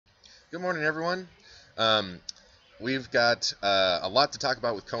Good morning, everyone. Um, we've got a lot to talk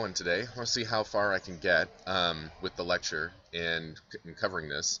about with Cohen today. I want to see how far I can get with the lecture and covering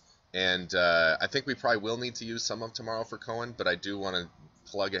this. And I think we probably will need to use some of tomorrow for Cohen, but I do want to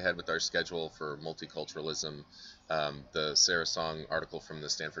plug ahead with our schedule for multiculturalism, the Sarah Song article from the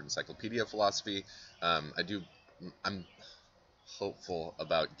Stanford Encyclopedia of Philosophy. I do. I'm hopeful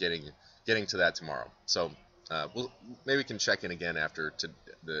about getting to that tomorrow. So we'll maybe we can check in again after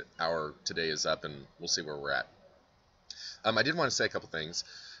the hour today is up, and we'll see where we're at. I did want to say a couple things.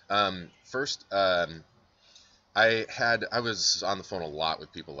 First, I was on the phone a lot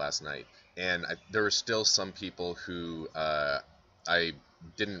with people last night, and there were still some people who I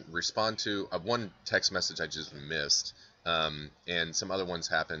didn't respond to. One text message I just missed, and some other ones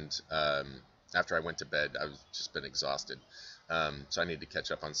happened after I went to bed. I've just been exhausted, so I need to catch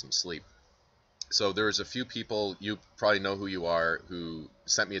up on some sleep. So there was a few people, you probably know who you are, who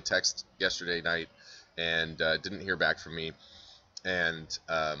sent me a text yesterday night and didn't hear back from me. And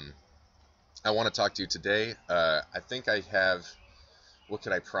I want to talk to you today. I think I have, what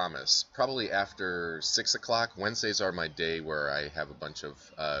could I promise? Probably after 6 o'clock. Wednesdays are my day where I have a bunch of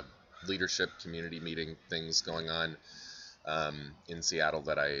leadership community meeting things going on in Seattle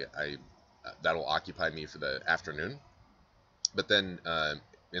that that'll occupy me for the afternoon. But then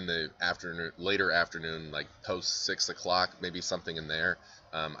in the afternoon, later afternoon, like post 6 o'clock, maybe something in there,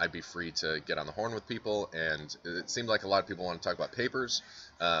 I'd be free to get on the horn with people. And it seemed like a lot of people want to talk about papers.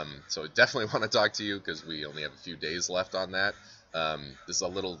 So I definitely want to talk to you because we only have a few days left on that. This is a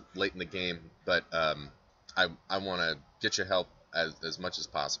little late in the game, but I want to get your help as much as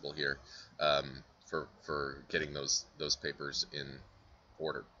possible here for getting those papers in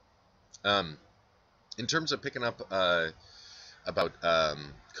order. In terms of picking up about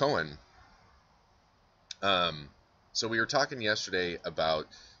Cohen, so we were talking yesterday about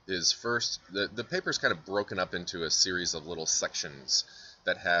the paper's kind of broken up into a series of little sections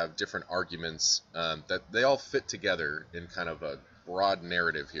that have different arguments that they all fit together in kind of a broad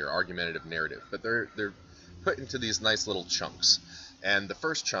narrative here, argumentative narrative, but they're put into these nice little chunks. And the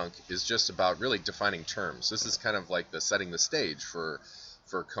first chunk is just about really defining terms. This is kind of like the setting the stage for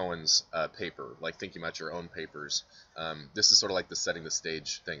Cohen's paper, like thinking about your own papers. This is sort of like the setting the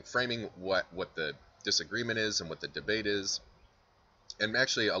stage thing, framing what the disagreement is and what the debate is. And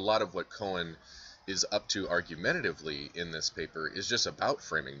actually, a lot of what Cohen is up to argumentatively in this paper is just about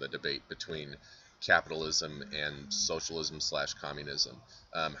framing the debate between capitalism and socialism / communism.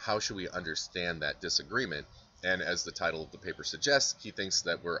 How should we understand that disagreement? And as the title of the paper suggests, he thinks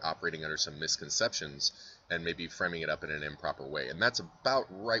that we're operating under some misconceptions and maybe framing it up in an improper way. And that's about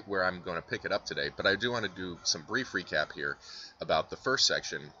right where I'm going to pick it up today. But I do want to do some brief recap here about the first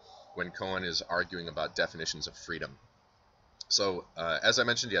section when Cohen is arguing about definitions of freedom. So as I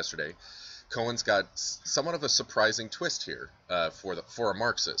mentioned yesterday, Cohen's got somewhat of a surprising twist here for a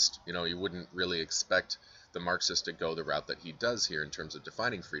Marxist. You know, you wouldn't really expect the Marxist to go the route that he does here in terms of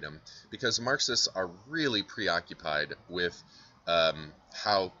defining freedom, because Marxists are really preoccupied with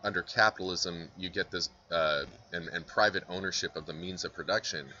how under capitalism you get this and private ownership of the means of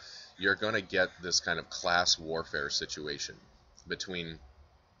production, you're going to get this kind of class warfare situation between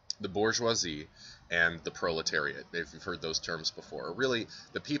the bourgeoisie and the proletariat, if you've heard those terms before. Really,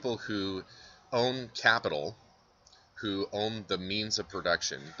 the people who own capital, who own the means of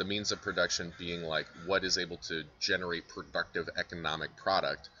production being like what is able to generate productive economic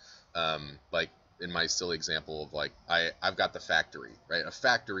product, like in my silly example of like I've got the factory, right? A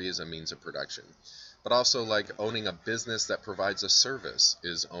factory is a means of production. But also like owning a business that provides a service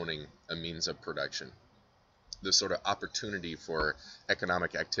is owning a means of production. The sort of opportunity for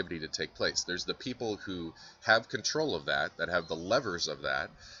economic activity to take place. There's the people who have control of that have the levers of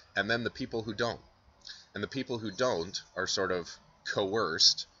that, and then the people who don't. And the people who don't are sort of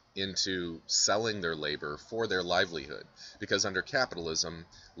coerced into selling their labor for their livelihood, because under capitalism,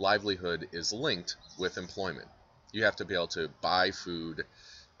 livelihood is linked with employment. You have to be able to buy food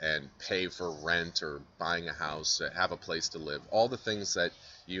and pay for rent or buying a house, have a place to live. All the things that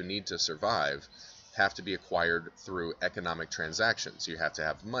you need to survive have to be acquired through economic transactions. You have to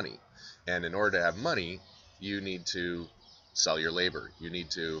have money. And in order to have money, you need to sell your labor. You need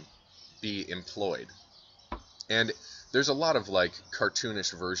to be employed. And there's a lot of like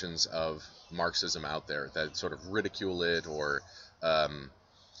cartoonish versions of Marxism out there that sort of ridicule it or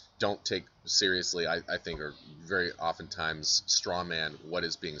don't take seriously, I think, or very oftentimes strawman what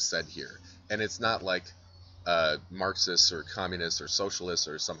is being said here. And it's not like Marxists or communists or socialists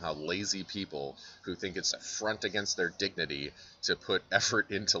or somehow lazy people who think it's a front against their dignity to put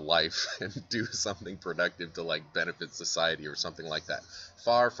effort into life and do something productive to like benefit society or something like that.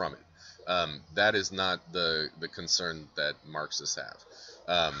 Far from it. That is not the concern that Marxists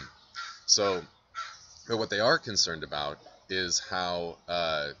have. So but what they are concerned about is how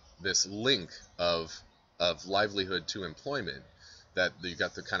this link of livelihood to employment, that you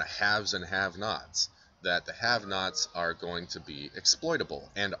got the kind of haves and have-nots, that the have-nots are going to be exploitable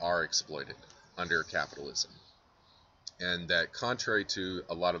and are exploited under capitalism. And that contrary to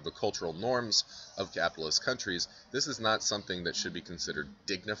a lot of the cultural norms of capitalist countries, this is not something that should be considered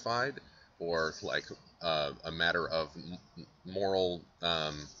dignified or like a matter of moral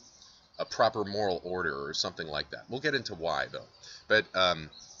a proper moral order or something like that. We'll get into why though. But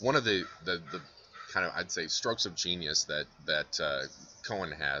one of the kind of, I'd say, strokes of genius that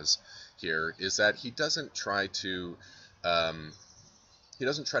Cohen has here is that he doesn't try to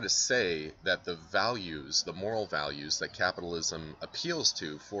say that the values, the moral values that capitalism appeals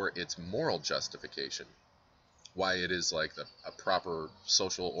to for its moral justification, why it is like a proper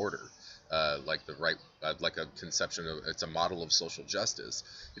social order, like the right, like a conception of, it's a model of social justice.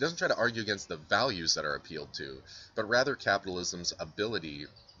 He doesn't try to argue against the values that are appealed to, but rather capitalism's ability,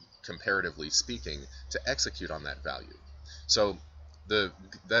 comparatively speaking, to execute on that value. So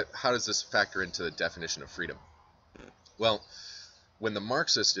how does this factor into the definition of freedom? Well, when the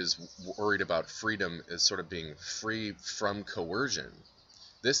Marxist is worried about freedom as sort of being free from coercion,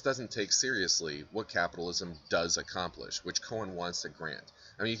 this doesn't take seriously what capitalism does accomplish, which Cohen wants to grant.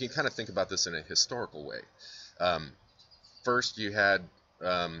 I mean, you can kind of think about this in a historical way. First, you had,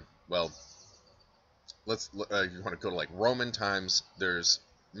 well, you want to go to like Roman times. There's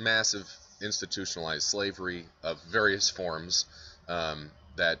massive institutionalized slavery of various forms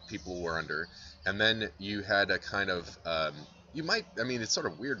that people were under, and then you had a kind of I mean, it's sort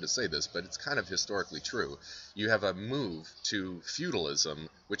of weird to say this, but it's kind of historically true. You have a move to feudalism,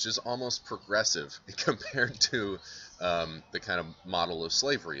 which is almost progressive compared to the kind of model of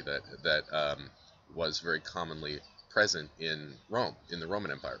slavery that was very commonly present in Rome, in the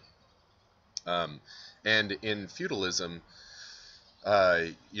Roman Empire. And in feudalism,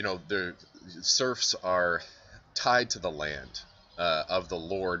 the serfs are tied to the land of the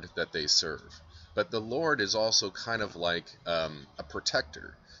lord that they serve. But the lord is also kind of like a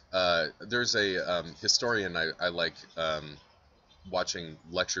protector. There's a historian I like watching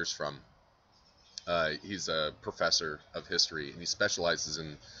lectures from. He's a professor of history, and he specializes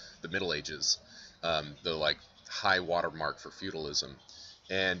in the Middle Ages, the like high watermark for feudalism.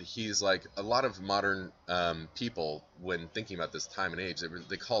 And he's like, a lot of modern people, when thinking about this time and age,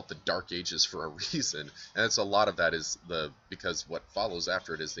 they call it the Dark Ages for a reason, and it's a lot of that is because what follows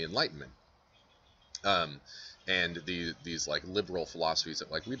after it is the Enlightenment. And these like liberal philosophies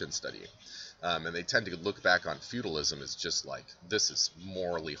that like we've been studying, and they tend to look back on feudalism as just like, this is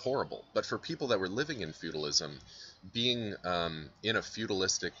morally horrible. But for people that were living in feudalism, being in a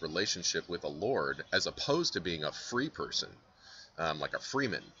feudalistic relationship with a lord, as opposed to being a free person, like a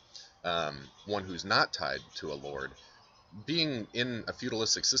freeman, one who's not tied to a lord, being in a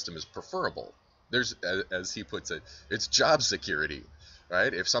feudalistic system is preferable. There's, as he puts it, it's job security.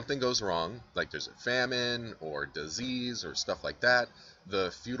 Right? If something goes wrong, like there's a famine or disease or stuff like that,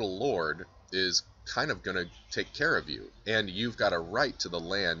 the feudal lord is kind of going to take care of you, and you've got a right to the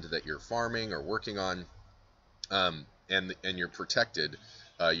land that you're farming or working on, and you're protected.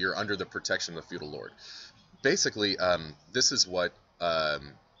 You're under the protection of the feudal lord. Basically, this is what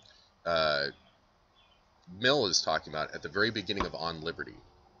Mill is talking about at the very beginning of On Liberty,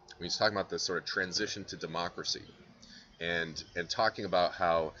 when he's talking about this sort of transition to democracy. And talking about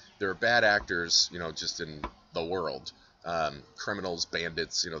how there are bad actors, just in the world, criminals,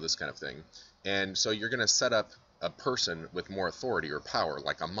 bandits, this kind of thing. And so you're going to set up a person with more authority or power,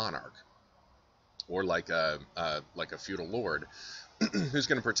 like a monarch, or like a feudal lord, who's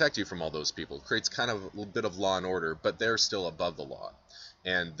going to protect you from all those people. It creates kind of a little bit of law and order, but they're still above the law,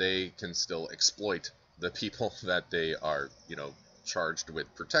 and they can still exploit the people that they are, charged with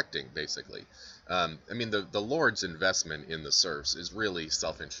protecting, basically. I mean, the lord's investment in the serfs is really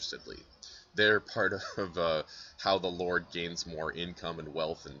self-interestedly. They're part of how the lord gains more income and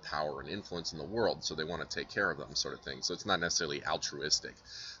wealth and power and influence in the world, so they want to take care of them, sort of thing. So it's not necessarily altruistic.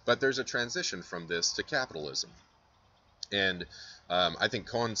 But there's a transition from this to capitalism. And I think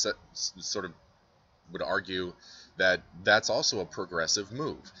Cohen sort of would argue that that's also a progressive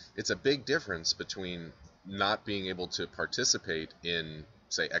move. It's a big difference between not being able to participate in,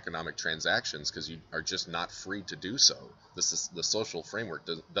 say, economic transactions because you are just not free to do so. This is the social framework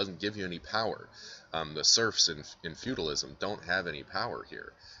doesn't give you any power. The serfs in feudalism don't have any power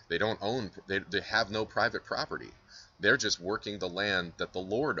here. They don't own. They have no private property. They're just working the land that the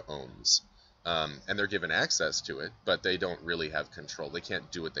lord owns. and they're given access to it, but they don't really have control. They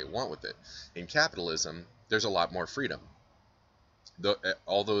can't do what they want with it. In capitalism, there's a lot more freedom.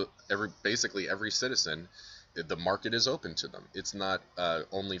 Although basically every citizen, the market is open to them. It's not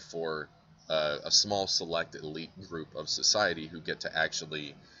only for a small select elite group of society who get to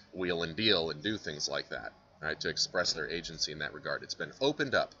actually wheel and deal and do things like that, right? To express their agency in that regard. It's been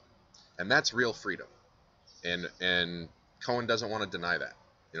opened up, and that's real freedom. And Cohen doesn't want to deny that,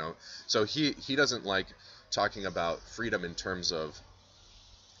 you know. So he doesn't like talking about freedom in terms of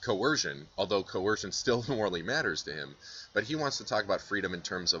coercion, although coercion still morally matters to him, but he wants to talk about freedom in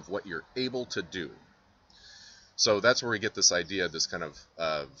terms of what you're able to do. So that's where we get this idea, this kind of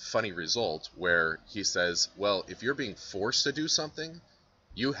funny result, where he says, well, if you're being forced to do something,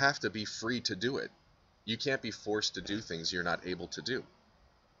 you have to be free to do it. You can't be forced to do things you're not able to do.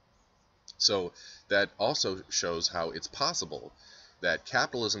 So that also shows how it's possible that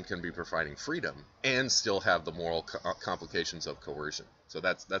capitalism can be providing freedom and still have the moral complications of coercion. So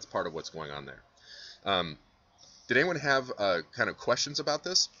that's part of what's going on there. Did anyone have kind of questions about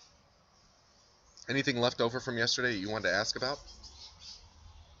this? Anything left over from yesterday you wanted to ask about?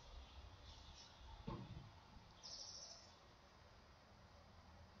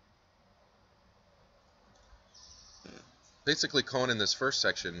 Basically, Cohen in this first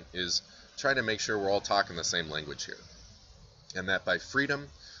section is trying to make sure we're all talking the same language here. And that by freedom,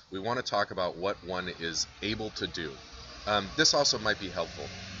 we want to talk about what one is able to do. This also might be helpful.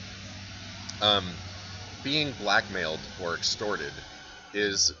 Being blackmailed or extorted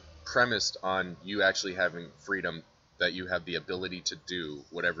is premised on you actually having freedom, that you have the ability to do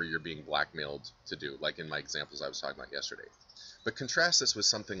whatever you're being blackmailed to do, like in my examples I was talking about yesterday. But contrast this with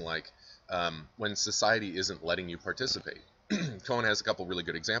something like when society isn't letting you participate. Cohen has a couple really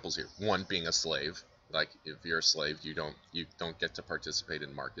good examples here. One being a slave. Like if you're a slave, you don't get to participate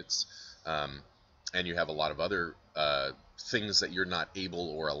in markets, and you have a lot of other things that you're not able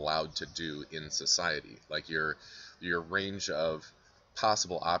or allowed to do in society. Like your range of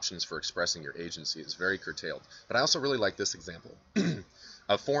possible options for expressing your agency is very curtailed. But I also really like this example: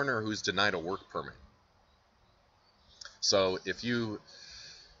 a foreigner who's denied a work permit. So if you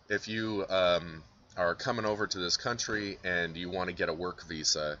are coming over to this country and you want to get a work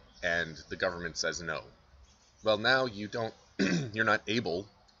visa and the government says no, well, now you're not able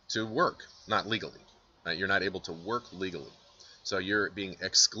to work, not legally. Right? You're not able to work legally. So you're being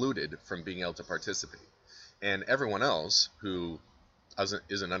excluded from being able to participate. And everyone else who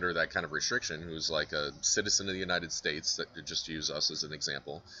isn't under that kind of restriction, who's like a citizen of the United States, that to just use us as an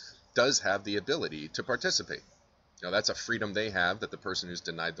example, does have the ability to participate. That's a freedom they have that the person who's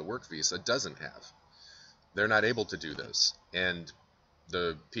denied the work visa doesn't have. They're not able to do this. And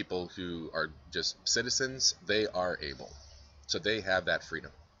the people who are just citizens, they are able. So they have that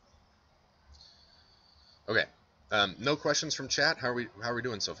freedom. Okay. No questions from chat? How are we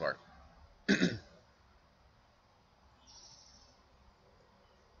doing so far?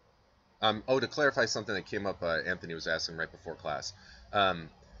 To clarify something that came up, Anthony was asking right before class.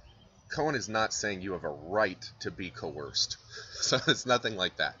 Cohen is not saying you have a right to be coerced. So it's nothing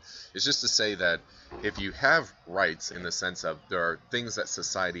like that. It's just to say that if you have rights in the sense of there are things that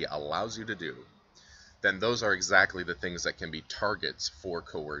society allows you to do, then those are exactly the things that can be targets for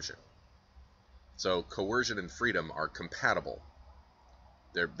coercion. So coercion and freedom are compatible.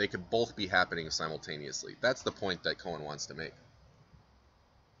 They could both be happening simultaneously. That's the point that Cohen wants to make.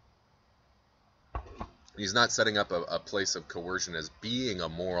 He's not setting up a place of coercion as being a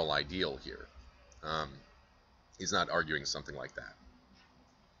moral ideal here. He's not arguing something like that.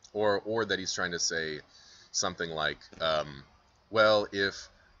 Or that he's trying to say something like, well, if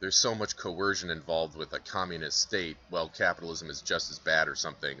there's so much coercion involved with a communist state, well, capitalism is just as bad or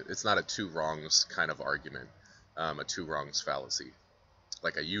something. It's not a two wrongs kind of argument, a two wrongs fallacy,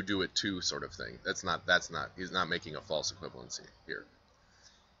 like a you do it too sort of thing. He's not making a false equivalency here.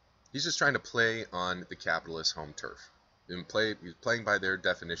 He's just trying to play on the capitalist home turf. He's playing by their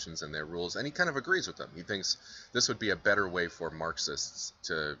definitions and their rules, and he kind of agrees with them. He thinks this would be a better way for Marxists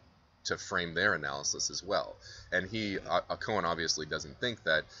to frame their analysis as well. And Cohen obviously doesn't think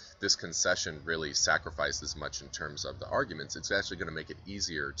that this concession really sacrifices much in terms of the arguments. It's actually going to make it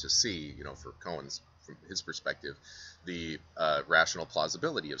easier to see, for Cohen's, from his perspective, the rational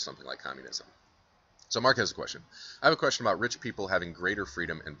plausibility of something like communism. So Mark has a question. I have a question about rich people having greater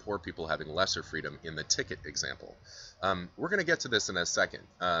freedom and poor people having lesser freedom in the ticket example. We're going to get to this in a second.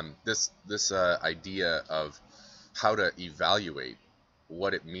 This idea of how to evaluate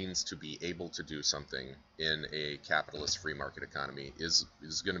what it means to be able to do something in a capitalist free market economy is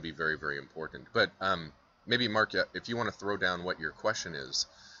going to be very, very important. But maybe, Mark, if you want to throw down what your question is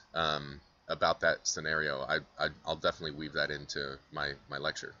about that scenario, I'll definitely weave that into my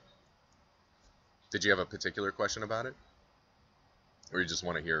lecture. Did you have a particular question about it, or you just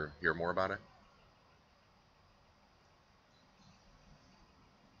want to hear more about it?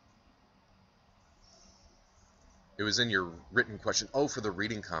 It was in your written question. Oh, for the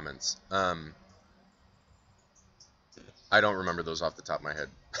reading comments. I don't remember those off the top of my head.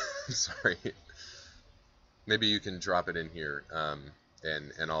 Sorry. Maybe you can drop it in here,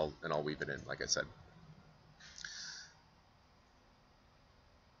 and I'll weave it in, like I said.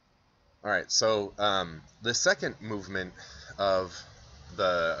 All right. So the second movement of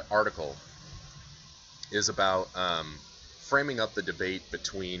the article is about framing up the debate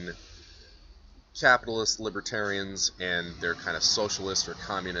between capitalist libertarians and their kind of socialist or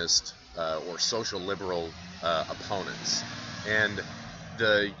communist or social liberal opponents. And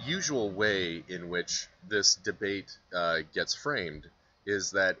the usual way in which this debate gets framed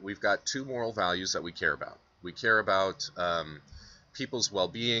is that we've got two moral values that we care about. We care about people's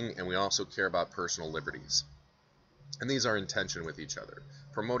well-being, and we also care about personal liberties. And these are in tension with each other.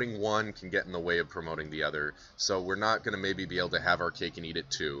 Promoting one can get in the way of promoting the other, so we're not going to maybe be able to have our cake and eat it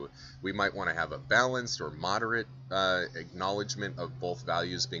too. We might want to have a balanced or moderate acknowledgement of both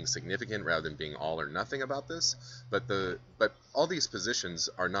values being significant rather than being all or nothing about this. But all these positions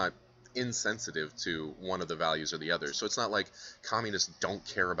are not insensitive to one of the values or the other. So it's not like communists don't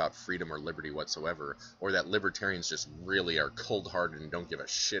care about freedom or liberty whatsoever, or that libertarians just really are cold-hearted and don't give a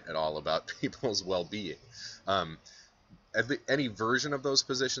shit at all about people's well-being. Any version of those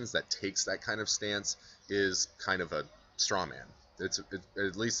positions that takes that kind of stance is kind of a straw man.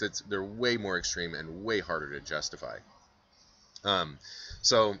 At least they're way more extreme and way harder to justify.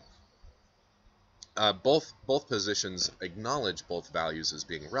 Both positions acknowledge both values as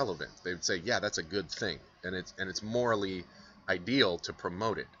being relevant. They would say, yeah, that's a good thing, and it's morally ideal to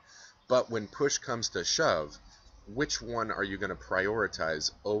promote it. But when push comes to shove, which one are you going to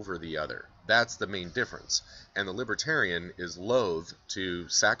prioritize over the other? That's the main difference. And the libertarian is loath to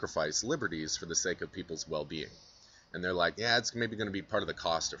sacrifice liberties for the sake of people's well-being. And they're like, yeah, it's maybe going to be part of the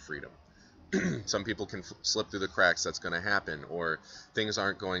cost of freedom. Some people can slip through the cracks, that's going to happen, or things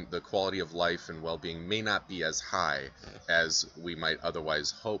aren't going, the quality of life and well-being may not be as high as we might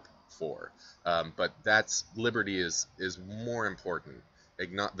otherwise hope for. But liberty is more important.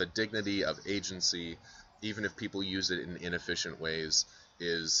 The dignity of agency, even if people use it in inefficient ways,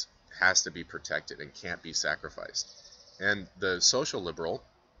 has to be protected and can't be sacrificed. And the social liberal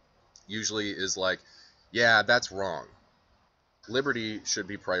usually is like, yeah, that's wrong. Liberty should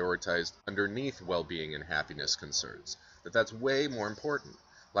be prioritized underneath well-being and happiness concerns. That's way more important.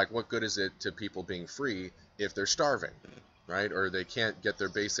 Like, what good is it to people being free if they're starving, right? Or they can't get their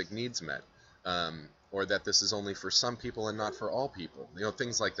basic needs met. Or that this is only for some people and not for all people.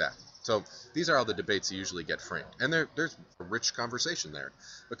 Things like that. So these are how the debates usually get framed. And there's a rich conversation there.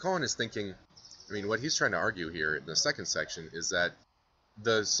 But Cohen is thinking, what he's trying to argue here in the second section is that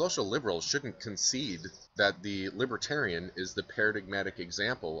the social liberal shouldn't concede that the libertarian is the paradigmatic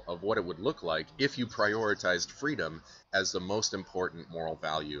example of what it would look like if you prioritized freedom as the most important moral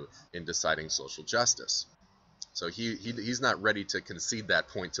value in deciding social justice. So he's not ready to concede that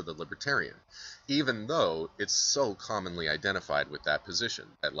point to the libertarian, even though it's so commonly identified with that position,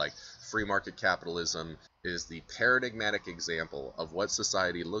 that like free market capitalism is the paradigmatic example of what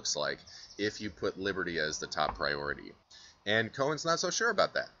society looks like if you put liberty as the top priority. And Cohen's not so sure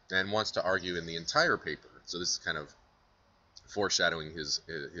about that and wants to argue in the entire paper. So this is kind of foreshadowing his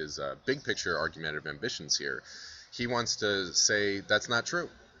big picture argumentative ambitions here. He wants to say that's not true.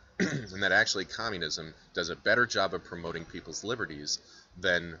 And that actually communism does a better job of promoting people's liberties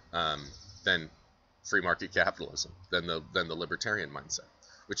than free market capitalism, than the libertarian mindset,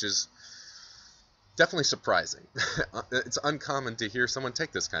 which is definitely surprising. It's uncommon to hear someone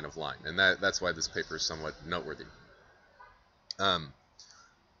take this kind of line, and that's why this paper is somewhat noteworthy. I'm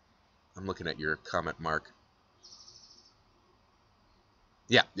looking at your comment, Mark.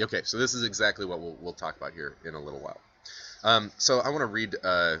 Yeah, okay, so this is exactly what we'll talk about here in a little while. So I want to read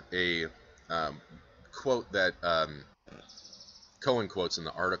a quote that Cohen quotes in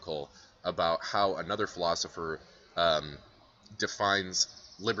the article about how another philosopher defines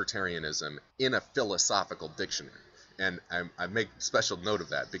libertarianism in a philosophical dictionary. And I make special note of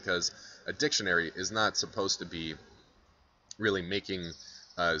that because a dictionary is not supposed to be really making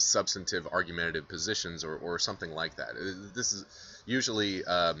substantive argumentative positions or something like that. This is usually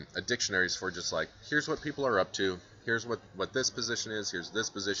a dictionary is for just like, here's what people are up to, here's what this position is, here's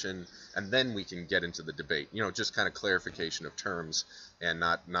this position, and then we can get into the debate. Just kind of clarification of terms and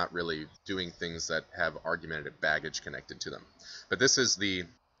not really doing things that have argumentative baggage connected to them. But this is the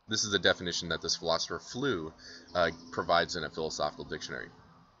This is a definition that this philosopher Flew provides in a philosophical dictionary.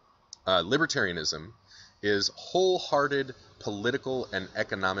 Libertarianism is wholehearted political and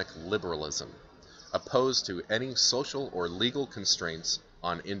economic liberalism, opposed to any social or legal constraints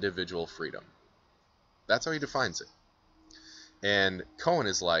on individual freedom. That's how he defines it. And Cohen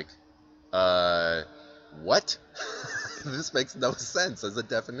is like, what? This makes no sense as a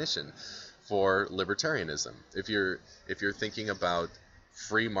definition for libertarianism. If you're thinking about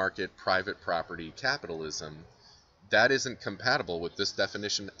free market, private property, capitalism, that isn't compatible with this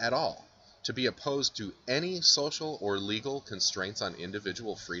definition at all. To be opposed to any social or legal constraints on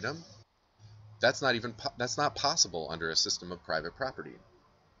individual freedom, that's not possible under a system of private property.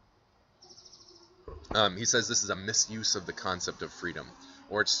 He says this is a misuse of the concept of freedom,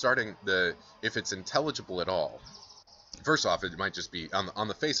 or if it's intelligible at all. First off, it might just be on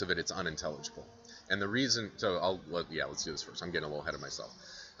the face of it, it's unintelligible. And the reason, let's do this first. I'm getting a little ahead of myself.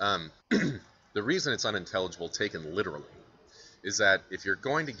 The reason it's unintelligible, taken literally, is that if you're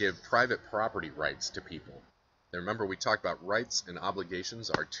going to give private property rights to people, and remember we talked about rights and obligations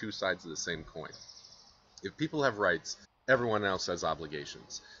are two sides of the same coin. If people have rights, everyone else has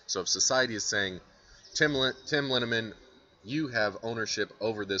obligations. So if society is saying, Tim Linneman, you have ownership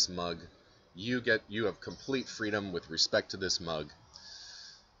over this mug, you have complete freedom with respect to this mug,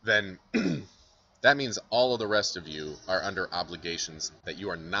 then that means all of the rest of you are under obligations that you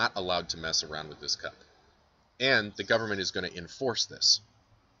are not allowed to mess around with this cup. And the government is going to enforce this.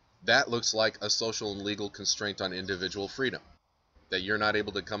 That looks like a social and legal constraint on individual freedom. That you're not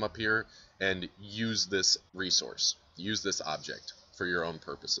able to come up here and use this resource, use this object for your own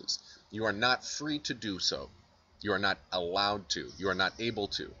purposes. You are not free to do so. You are not allowed to. You are not able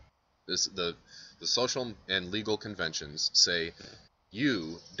to. The social and legal conventions say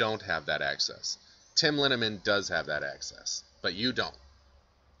you don't have that access. Tim Linneman does have that access, but you don't.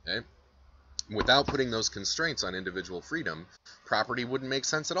 Okay? Without putting those constraints on individual freedom, property wouldn't make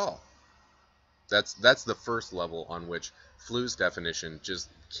sense at all. That's the first level on which Flew's definition just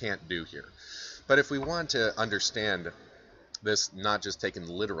can't do here. But if we want to understand this not just taken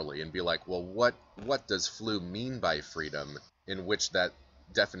literally and be like, well, what does Flew mean by freedom in which that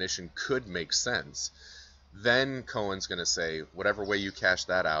definition could make sense, then Cohen's going to say whatever way you cash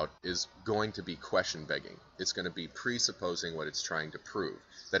that out is going to be question begging. It's going to be presupposing what it's trying to prove.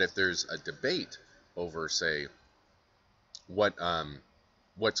 That if there's a debate over, say, what's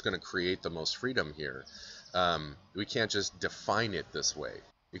going to create the most freedom here, we can't just define it this way.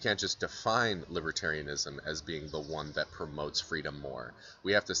 You can't just define libertarianism as being the one that promotes freedom more.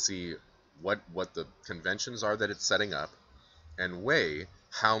 We have to see what the conventions are that it's setting up and weigh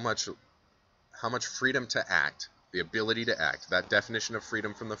how much freedom to act, the ability to act, that definition of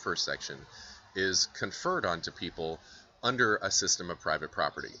freedom from the first section, is conferred onto people under a system of private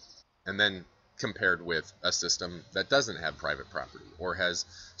property. And then compared with a system that doesn't have private property or has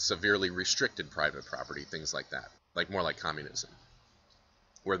severely restricted private property, things like that, more like communism,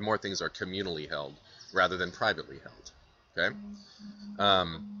 where more things are communally held rather than privately held. Okay?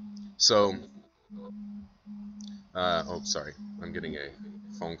 Sorry, I'm getting a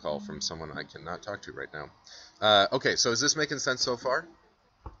phone call from someone I cannot talk to right now. Okay, so is this making sense so far?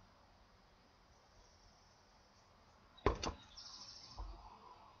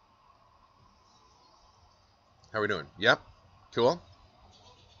 How are we doing? Yep. Cool.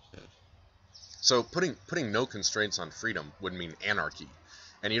 So putting no constraints on freedom would mean anarchy,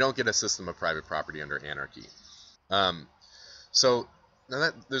 and you don't get a system of private property under anarchy. So now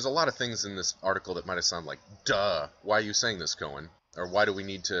there's a lot of things in this article that might have sounded like, duh, why are you saying this, Cohen? Or why do we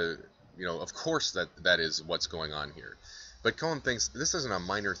need to, of course that is what's going on here. But Cohen thinks this isn't a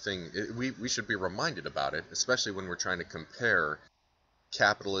minor thing. We should be reminded about it, especially when we're trying to compare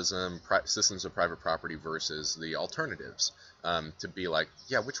capitalism, systems of private property versus the alternatives, to be like,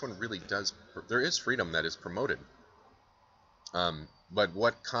 yeah, which one really does, there is freedom that is promoted. But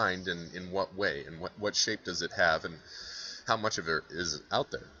what kind and in what way and what shape does it have and how much of it is out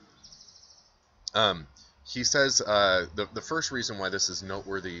there? He says the first reason why this is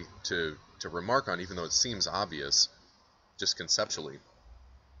noteworthy to remark on, even though it seems obvious just conceptually,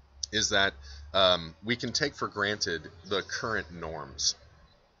 is that we can take for granted the current norms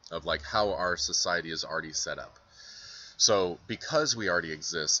of how our society is already set up. So because we already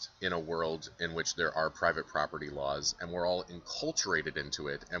exist in a world in which there are private property laws and we're all enculturated into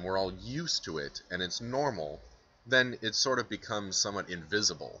it and we're all used to it and it's normal, then it sort of becomes somewhat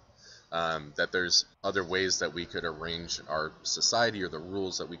invisible, that there's other ways that we could arrange our society or the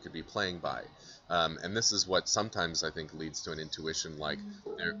rules that we could be playing by. And this is what sometimes I think leads to an intuition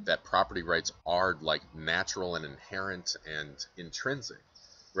that property rights are natural and inherent and intrinsic.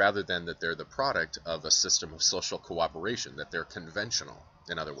 rather than that they're the product of a system of social cooperation, that they're conventional,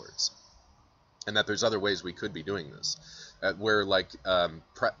 in other words, and that there's other ways we could be doing this, where like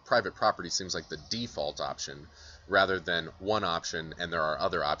private property seems like the default option rather than one option, and there are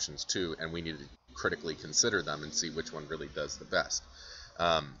other options too, and we need to critically consider them and see which one really does the best.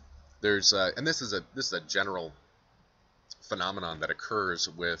 And this is a general phenomenon that occurs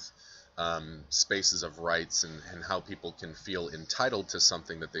with spaces of rights, and how people can feel entitled to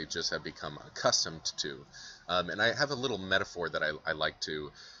something that they just have become accustomed to. And I have a little metaphor that I like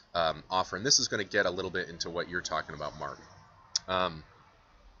to offer, and this is going to get a little bit into what you're talking about, Mark.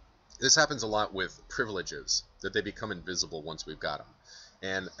 This happens a lot with privileges, that they become invisible once we've got them.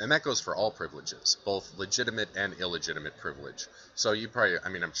 And that goes for all privileges, both legitimate and illegitimate privilege. So you probably,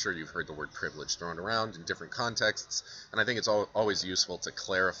 I'm sure you've heard the word privilege thrown around in different contexts, and I think it's always useful to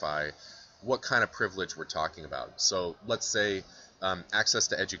clarify what kind of privilege we're talking about. So let's say access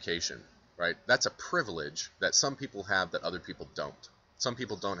to education, right? That's a privilege that some people have that other people don't. Some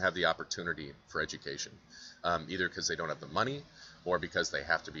people don't have the opportunity for education, either because they don't have the money, or because they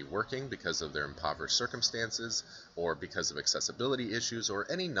have to be working because of their impoverished circumstances, or because of accessibility issues, or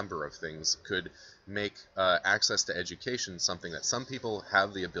any number of things could make access to education something that some people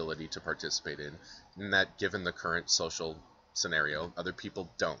have the ability to participate in, and that given the current social scenario, other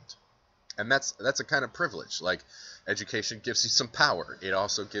people don't. And that's a kind of privilege. Like, education gives you some power. It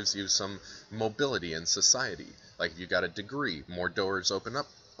also gives you some mobility in society. Like, if you got a degree, more doors open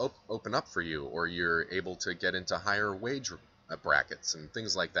up for you, or you're able to get into higher wage brackets and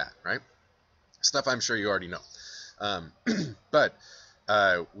things like that, right? Stuff I'm sure you already know. But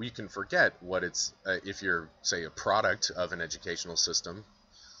we can forget what it's, if you're, say, a product of an educational system,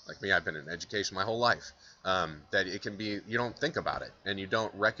 like me, I've been in education my whole life, that it can be, you don't think about it, and you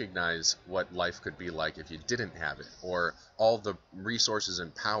don't recognize what life could be like if you didn't have it, or all the resources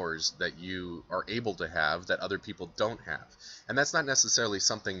and powers that you are able to have that other people don't have. And that's not necessarily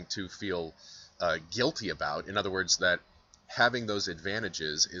something to feel guilty about. In other words, that having those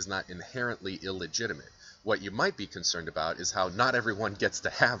advantages is not inherently illegitimate. What you might be concerned about is how not everyone gets to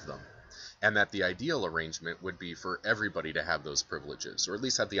have them, and that the ideal arrangement would be for everybody to have those privileges, or at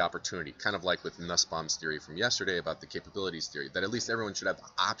least have the opportunity, kind of like with Nussbaum's theory from yesterday about the capabilities theory, that at least everyone should have the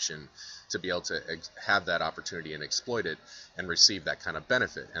option to be able to have that opportunity and exploit it and receive that kind of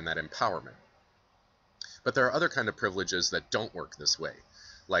benefit and that empowerment. But there are other kind of privileges that don't work this way,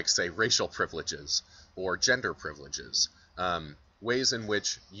 like, say, racial privileges or gender privileges. Ways in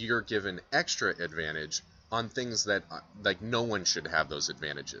which you're given extra advantage on things that, like, no one should have those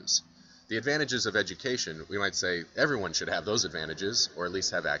advantages. The advantages of education, we might say everyone should have those advantages, or at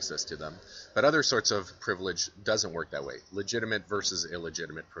least have access to them. But other sorts of privilege doesn't work that way. Legitimate versus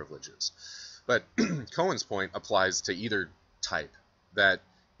illegitimate privileges. But Cohen's point applies to either type, that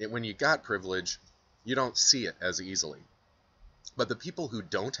when you got privilege, you don't see it as easily. But the people who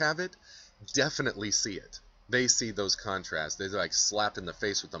don't have it definitely see it. They see those contrasts. They're like slapped in the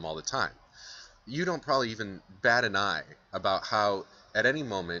face with them all the time. You don't probably even bat an eye about how at any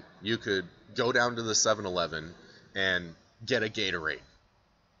moment you could go down to the 7-Eleven and get a Gatorade.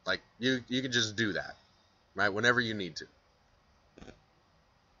 Like, you can just do that, right? Whenever you need to.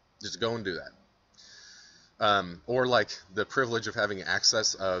 Just go and do that. Or like the privilege of having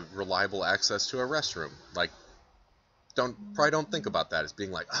reliable access to a restroom. Like, probably don't think about that as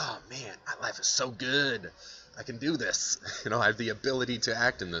being like, oh man, my life is so good. I can do this. I have the ability to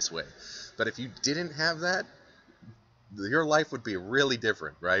act in this way. But if you didn't have that, your life would be really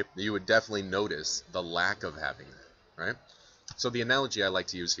different, right? You would definitely notice the lack of having that, right? So the analogy I like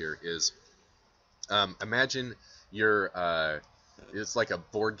to use here is, imagine it's like a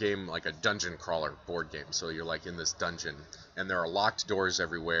board game, like a dungeon crawler board game. So you're like in this dungeon, and there are locked doors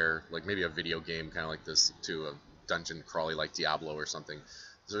everywhere, like maybe a video game kind of like this to a dungeon crawly like Diablo or something.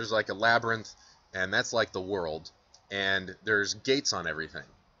 So there's like a labyrinth, and that's like the world, and there's gates on everything.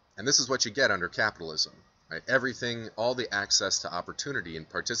 And this is what you get under capitalism, right? Everything, all the access to opportunity and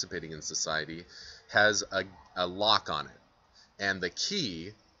participating in society has a lock on it. And the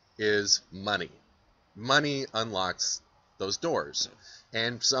key is money. Money unlocks those doors.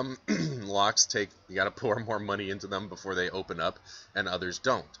 And some locks you got to pour more money into them before they open up, and others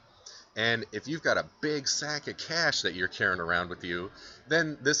don't. And if you've got a big sack of cash that you're carrying around with you,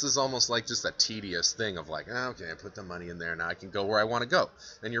 then this is almost like just a tedious thing of like, oh, okay, I put the money in there, now I can go where I want to go.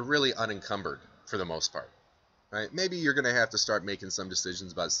 And you're really unencumbered for the most part, right? Maybe you're going to have to start making some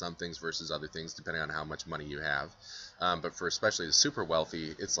decisions about some things versus other things, depending on how much money you have. But for especially the super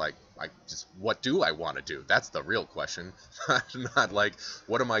wealthy, it's like, what do I want to do? That's the real question. Not like,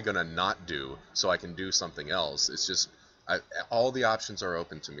 what am I going to not do so I can do something else? It's just, I, all the options are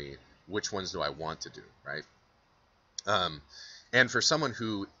open to me. Which ones do I want to do, right? Um, and for someone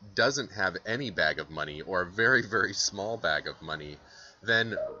who doesn't have any bag of money or a very, very small bag of money, then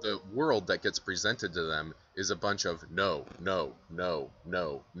the world that gets presented to them is a bunch of no, no, no,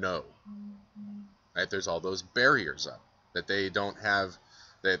 no, no. Right? There's all those barriers up that they don't have,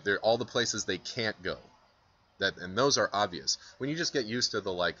 that they're all the places they can't go. And those are obvious. When you just get used to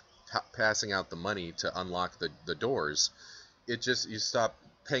the like passing out the money to unlock the doors, it just, you stop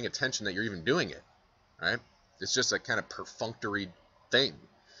paying attention that you're even doing it, right? It's just a kind of perfunctory thing.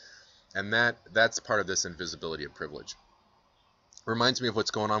 And that's part of this invisibility of privilege. Reminds me of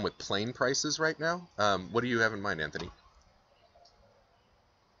what's going on with plane prices right now. What do you have in mind, Anthony?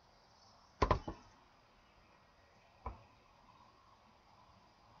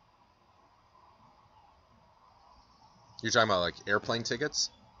 You're talking about like airplane tickets?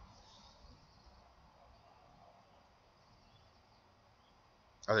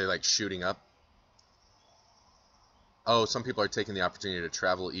 Are they like shooting up? Oh, some people are taking the opportunity to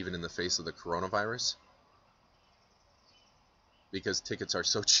travel even in the face of the coronavirus because tickets are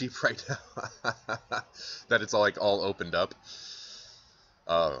so cheap right now that it's all opened up.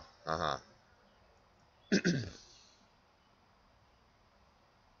 Oh, uh-huh.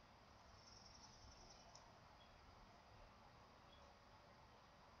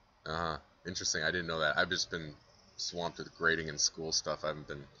 Uh-huh. Interesting. I didn't know that. I've just been swamped with grading and school stuff. I haven't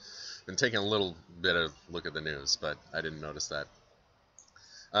been taking a little bit of look at the news, but I didn't notice that.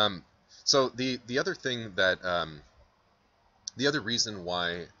 Um, so the other thing that the other reason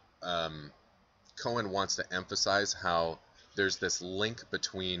why Cohen wants to emphasize how there's this link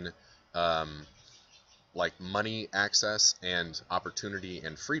between um, like money access and opportunity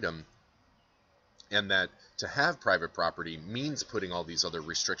and freedom, and that to have private property means putting all these other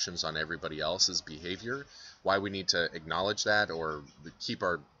restrictions on everybody else's behavior. Why we need to acknowledge that or keep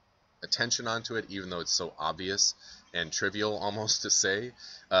our attention onto it, even though it's so obvious and trivial almost to say,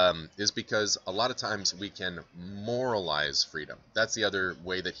 is because a lot of times we can moralize freedom. That's the other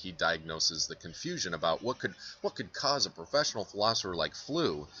way that he diagnoses the confusion about what could cause a professional philosopher like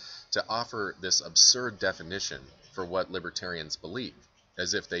Flew to offer this absurd definition for what libertarians believe,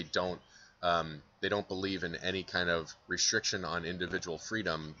 as if they don't believe in any kind of restriction on individual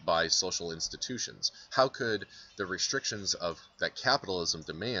freedom by social institutions. How could the restrictions of that capitalism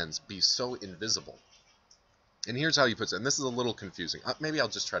demands be so invisible? And here's how he puts it, and this is a little confusing. Maybe I'll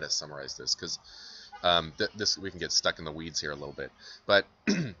just try to summarize this, because this we can get stuck in the weeds here a little bit. But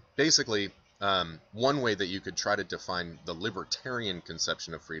basically, one way that you could try to define the libertarian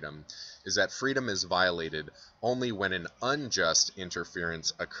conception of freedom is that freedom is violated only when an unjust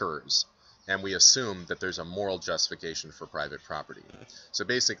interference occurs, and we assume that there's a moral justification for private property. So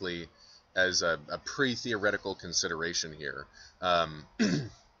basically, as a pre-theoretical consideration here,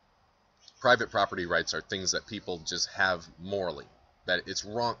 private property rights are things that people just have morally. That it's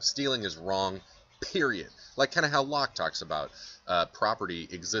wrong, stealing is wrong, period. Like kind of how Locke talks about property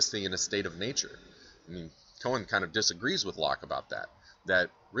existing in a state of nature. I mean, Cohen kind of disagrees with Locke about that.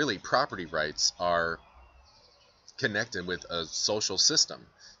 That really property rights are connected with a social system.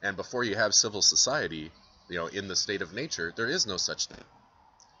 And before you have civil society, in the state of nature, there is no such thing.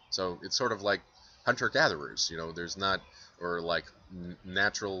 So it's sort of like hunter-gatherers. There's not, or like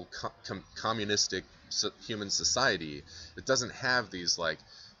natural communistic human society. It doesn't have these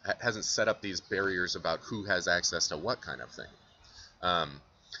hasn't set up these barriers about who has access to what kind of thing.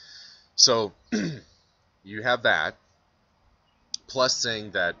 So you have that, plus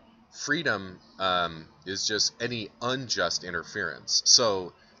saying that freedom is just any unjust interference.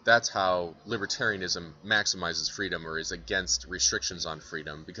 So that's how libertarianism maximizes freedom or is against restrictions on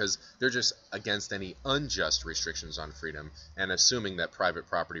freedom, because they're just against any unjust restrictions on freedom and assuming that private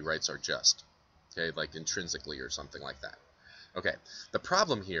property rights are just, okay, like intrinsically or something like that. Okay, the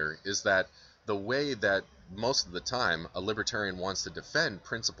problem here is that the way that most of the time a libertarian wants to defend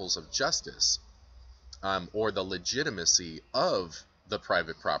principles of justice or the legitimacy of the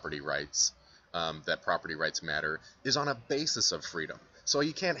private property rights, that property rights matter, is on a basis of freedom. So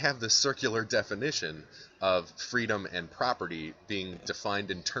you can't have this circular definition of freedom and property being defined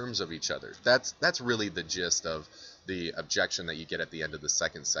in terms of each other. That's really the gist of the objection that you get at the end of the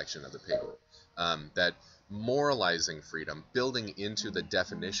second section of the paper. That moralizing freedom, building into the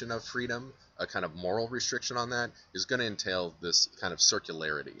definition of freedom, a kind of moral restriction on that, is going to entail this kind of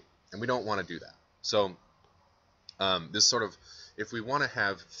circularity. And we don't want to do that. So this sort of, if we want to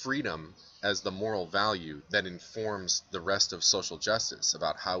have freedom as the moral value that informs the rest of social justice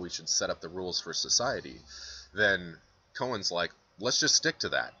about how we should set up the rules for society, then Cohen's like, let's just stick to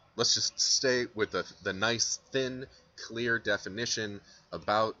that. Let's just stay with the nice, thin, clear definition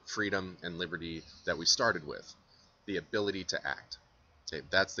about freedom and liberty that we started with, the ability to act. Okay,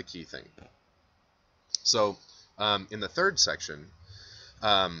 that's the key thing. So in the third section,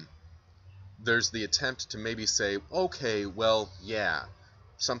 there's the attempt to maybe say, okay, well, yeah,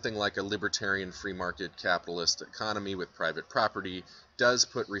 something like a libertarian free market capitalist economy with private property does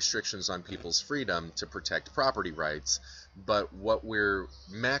put restrictions on people's freedom to protect property rights, but what we're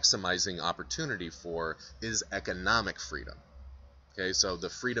maximizing opportunity for is economic freedom. Okay, so the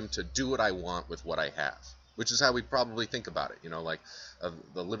freedom to do what I want with what I have, which is how we probably think about it. You know, like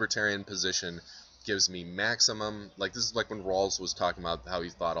the libertarian position gives me maximum, like this is like when Rawls was talking about how he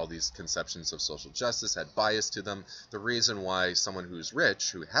thought all these conceptions of social justice had bias to them. The reason why someone who's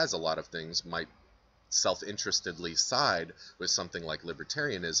rich, who has a lot of things, might self-interestedly side with something like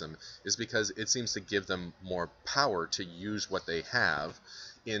libertarianism is because it seems to give them more power to use what they have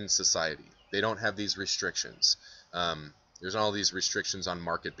in society. They don't have these restrictions. There's all these restrictions on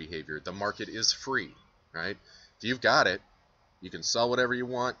market behavior. The market is free, right? If you've got it, you can sell whatever you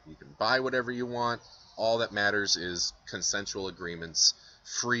want, you can buy whatever you want. All that matters is consensual agreements,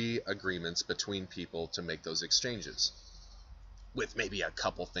 free agreements between people to make those exchanges, with maybe a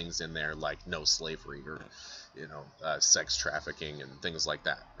couple things in there like no slavery or, you know, sex trafficking and things like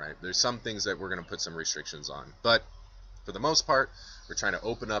that, right? There's some things that we're going to put some restrictions on, but for the most part, we're trying to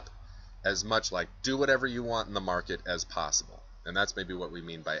open up as much, like, do whatever you want in the market as possible. And that's maybe what we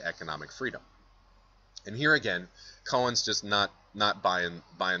mean by economic freedom. And here again, Cohen's just not buying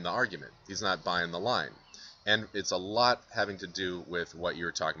the argument. He's not buying the line. And it's a lot having to do with what you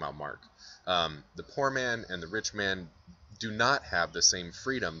were talking about, Mark. The poor man and the rich man do not have the same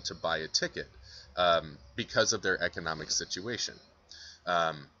freedom to buy a ticket because of their economic situation.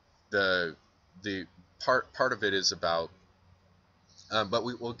 The part of it is about, but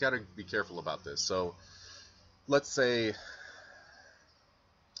we'll got to be careful about this. So let's say,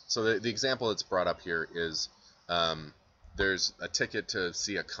 so the example that's brought up here is there's a ticket to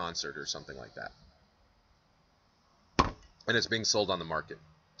see a concert or something like that, and it's being sold on the market,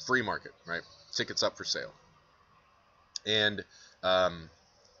 free market, right? Tickets up for sale. And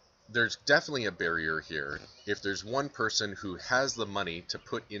there's definitely a barrier here. If there's one person who has the money to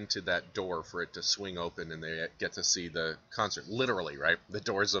put into that door for it to swing open and they get to see the concert, literally, right? The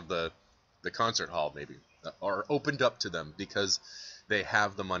doors of the concert hall maybe are opened up to them because they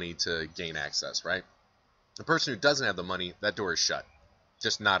have the money to gain access, right? The person who doesn't have the money, that door is shut.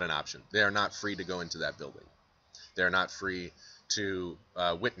 Just not an option. They are not free to go into that building. They're not free to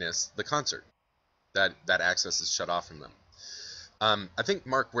witness the concert. That access is shut off from them. I think,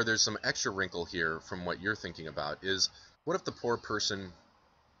 Mark, where there's some extra wrinkle here from what you're thinking about is, what if the poor person,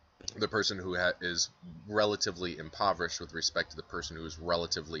 the person who is relatively impoverished with respect to the person who is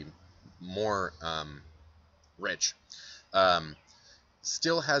relatively more rich,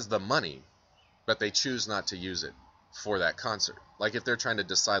 still has the money, but they choose not to use it for that concert? Like if they're trying to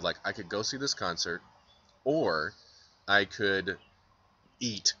decide, like, I could go see this concert, or I could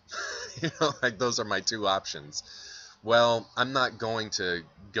eat. You know, like those are my two options. Well, I'm not going to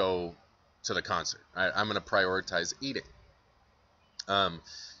go to the concert. I'm going to prioritize eating.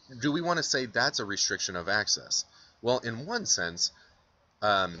 Do we want to say that's a restriction of access? Well, in one sense,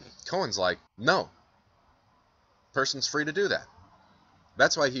 Cohen's like, no, person's free to do that.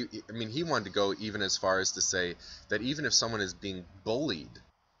 That's why he wanted to go even as far as to say that even if someone is being bullied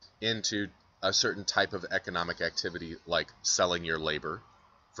into a certain type of economic activity, like selling your labor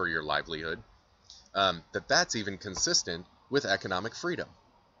for your livelihood, that's even consistent with economic freedom,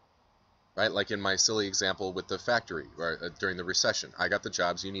 right? Like in my silly example with the factory, or during the recession, I got the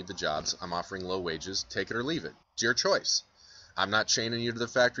jobs, you need the jobs, I'm offering low wages, take it or leave it. It's your choice. I'm not chaining you to the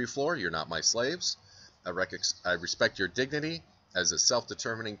factory floor, you're not my slaves. I respect your dignity as a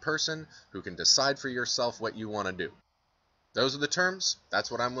self-determining person who can decide for yourself what you want to do. Those are the terms.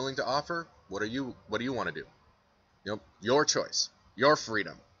 That's what I'm willing to offer. What do you want to do? You know, your choice, your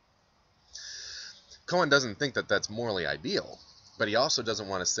freedom. Cohen doesn't think that that's morally ideal, but he also doesn't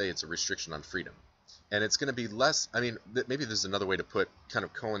want to say it's a restriction on freedom. And it's going to be less, maybe there's another way to put kind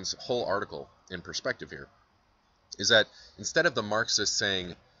of Cohen's whole article in perspective here, is that instead of the Marxists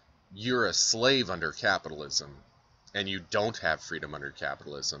saying, you're a slave under capitalism, and you don't have freedom under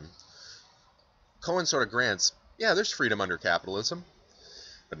capitalism, Cohen sort of grants, yeah, there's freedom under capitalism,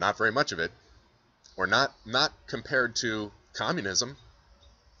 but not very much of it, or not compared to communism.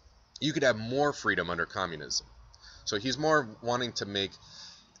 You could have more freedom under communism. So he's more wanting to make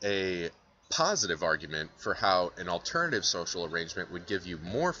a positive argument for how an alternative social arrangement would give you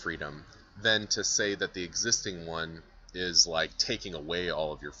more freedom than to say that the existing one is like taking away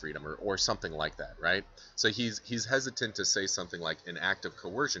all of your freedom, or something like that, right? So he's hesitant to say something like an act of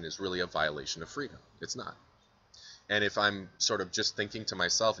coercion is really a violation of freedom. It's not. And if I'm sort of just thinking to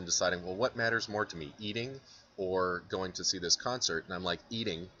myself and deciding, well, what matters more to me, eating or going to see this concert, and I'm like,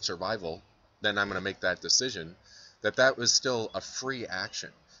 eating, survival, then I'm going to make that decision, that was still a free action.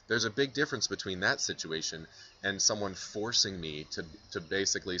 There's a big difference between that situation and someone forcing me to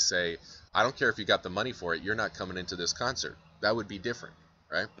basically say, I don't care if you got the money for it, you're not coming into this concert. That would be different,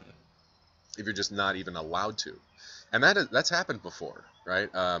 right? If you're just not even allowed to. And that's happened before, right?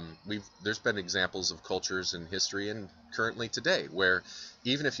 There's been examples of cultures in history and currently today where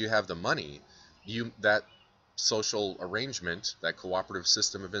even if you have the money, that social arrangement, that cooperative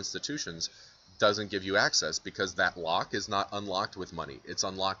system of institutions, doesn't give you access because that lock is not unlocked with money. It's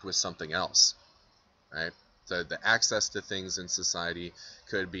unlocked with something else, right? The access to things in society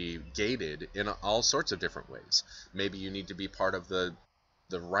could be gated in all sorts of different ways. Maybe you need to be part of the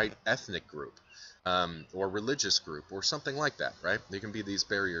right ethnic group, or religious group, or something like that, right? There can be these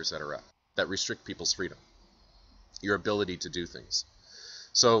barriers that are up that restrict people's freedom, your ability to do things.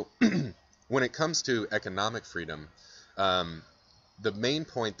 So when it comes to economic freedom, the main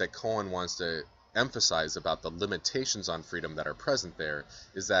point that Cohen wants to emphasize about the limitations on freedom that are present there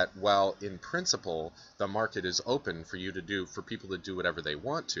is that while in principle the market is open for people to do whatever they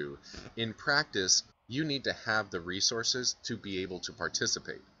want to, in practice you need to have the resources to be able to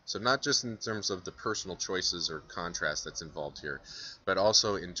participate. So not just in terms of the personal choices or contrast that's involved here, but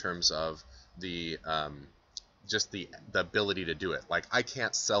also in terms of the just the ability to do it. Like, I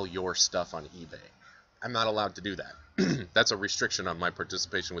can't sell your stuff on eBay. I'm not allowed to do that. That's a restriction on my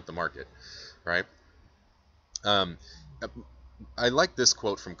participation with the market, right? I like this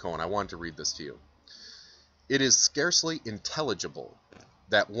quote from Cohen. I wanted to read this to you. It is scarcely intelligible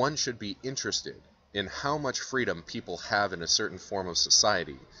that one should be interested in how much freedom people have in a certain form of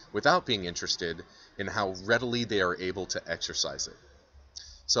society without being interested in how readily they are able to exercise it.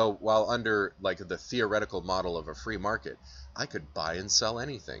 So while under like the theoretical model of a free market, I could buy and sell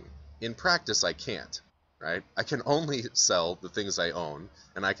anything. In practice, I can't, right? I can only sell the things I own,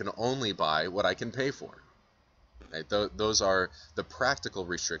 and I can only buy what I can pay for. Right? Those are the practical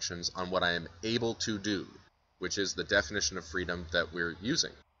restrictions on what I am able to do, which is the definition of freedom that we're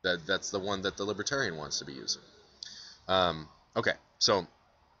using. That's the one that the libertarian wants to be using. Okay, so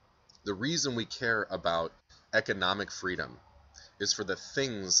the reason we care about economic freedom is for the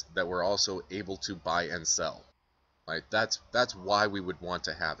things that we're also able to buy and sell. Right? That's why we would want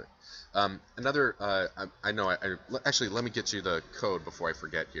to have it. Actually, let me get you the code before I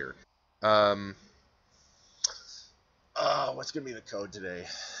forget here. What's gonna be the code today?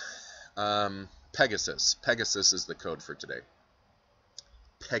 Pegasus. Pegasus is the code for today.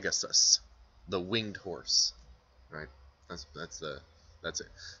 Pegasus, the winged horse. Right? That's it.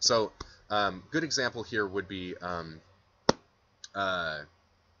 So, good example here would be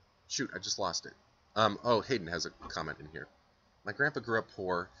shoot, I just lost it. Hayden has a comment in here. My grandpa grew up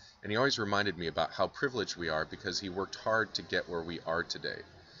poor, and he always reminded me about how privileged we are because he worked hard to get where we are today.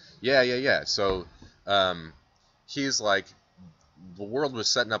 Yeah. So, he's like, the world was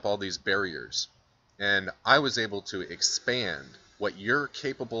setting up all these barriers, and I was able to expand what you're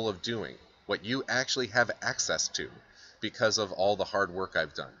capable of doing, what you actually have access to, because of all the hard work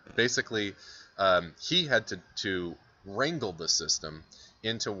I've done. Basically, he had to wrangle the system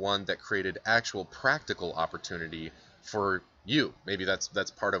into one that created actual practical opportunity for you. Maybe that's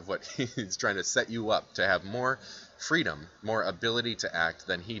part of what he's trying to set you up to have more freedom, more ability to act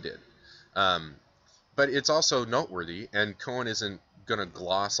than he did. But it's also noteworthy, and Cohen isn't going to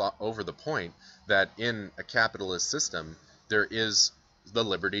gloss over the point, that in a capitalist system there is the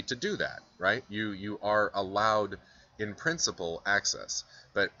liberty to do that, right? You are allowed in principle access,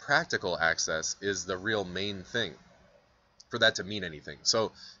 but practical access is the real main thing for that to mean anything.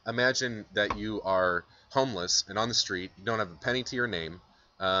 So imagine that you are homeless and on the street, you don't have a penny to your name,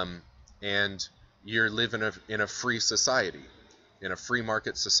 and you live in a free society, in a free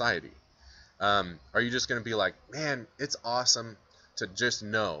market society. Are you just going to be like, man, it's awesome to just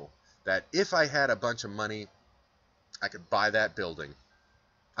know that if I had a bunch of money, I could buy that building.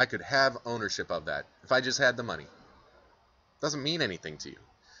 I could have ownership of that if I just had the money. Doesn't mean anything to you,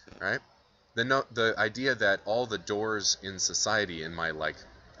 right? The idea that all the doors in society, in my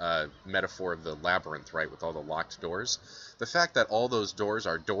metaphor of the labyrinth, right, with all the locked doors, the fact that all those doors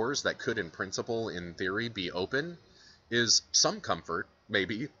are doors that could, in principle, in theory, be open, is some comfort,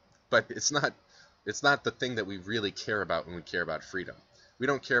 maybe, but it's not the thing that we really care about when we care about freedom. We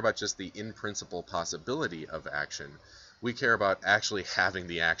don't care about just the in principle possibility of action. We care about actually having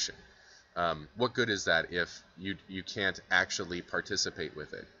the action. What good is that if you can't actually participate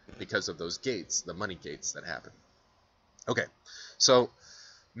with it because of those gates, the money gates that happen? Okay, so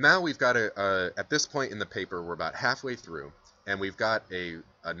now we've got at this point in the paper, we're about halfway through, and we've got a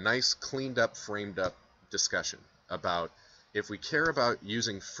nice cleaned up, framed up discussion about if we care about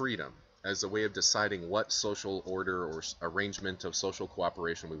using freedom as a way of deciding what social order or arrangement of social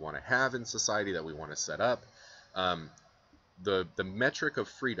cooperation we want to have in society, that we want to set up. The metric of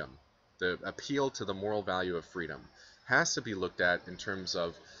freedom, the appeal to the moral value of freedom, has to be looked at in terms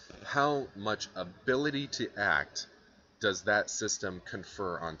of how much ability to act does that system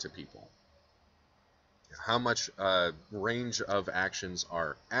confer onto people. How much range of actions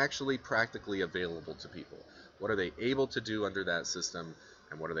are actually practically available to people? What are they able to do under that system,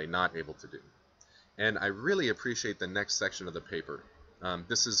 and what are they not able to do? And I really appreciate the next section of the paper.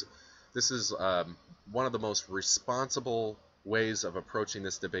 This is one of the most responsible ways of approaching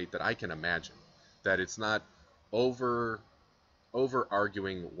this debate that I can imagine. That it's not over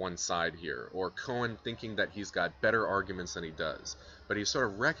arguing one side here, or Cohen thinking that he's got better arguments than he does, but he's sort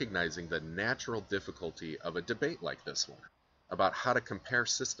of recognizing the natural difficulty of a debate like this one about how to compare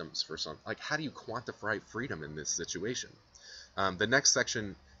systems for some, like how do you quantify freedom in this situation. The next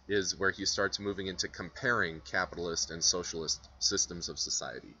section is where he starts moving into comparing capitalist and socialist systems of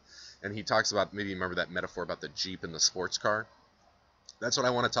society, and he talks about, maybe you remember that metaphor about the Jeep and the sports car. That's what I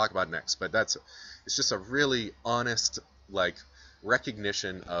want to talk about next, but it's just a really honest, like,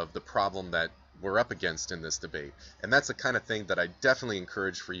 recognition of the problem that we're up against in this debate. And that's the kind of thing that I definitely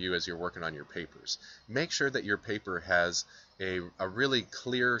encourage for you as you're working on your papers. Make sure that your paper has a really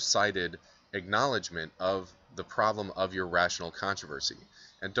clear-sighted acknowledgement of the problem of your rational controversy.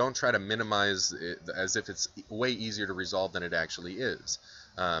 And don't try to minimize it as if it's way easier to resolve than it actually is.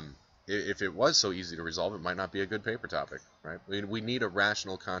 If it was so easy to resolve, it might not be a good paper topic, right? We need a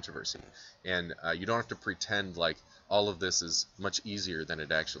rational controversy, and you don't have to pretend like all of this is much easier than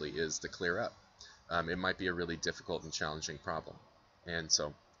it actually is to clear up. It might be a really difficult and challenging problem, and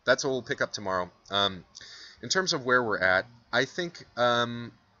so that's what we'll pick up tomorrow. In terms of where we're at, I think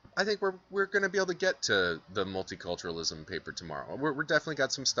we're going to be able to get to the multiculturalism paper tomorrow. We're definitely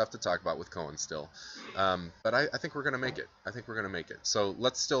got some stuff to talk about with Cohen still, but I think we're going to make it. I think we're going to make it. So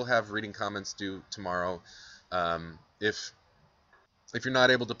let's still have reading comments due tomorrow. If you're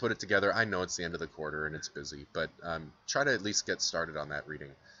not able to put it together, I know it's the end of the quarter and it's busy, but try to at least get started on that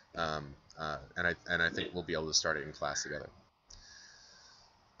reading, and I think we'll be able to start it in class together.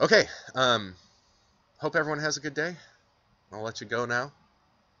 Okay. Hope everyone has a good day. I'll let you go now.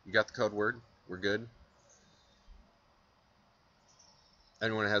 You got the code word? We're good?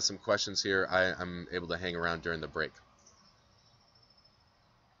 Anyone has some questions here, I'm able to hang around during the break.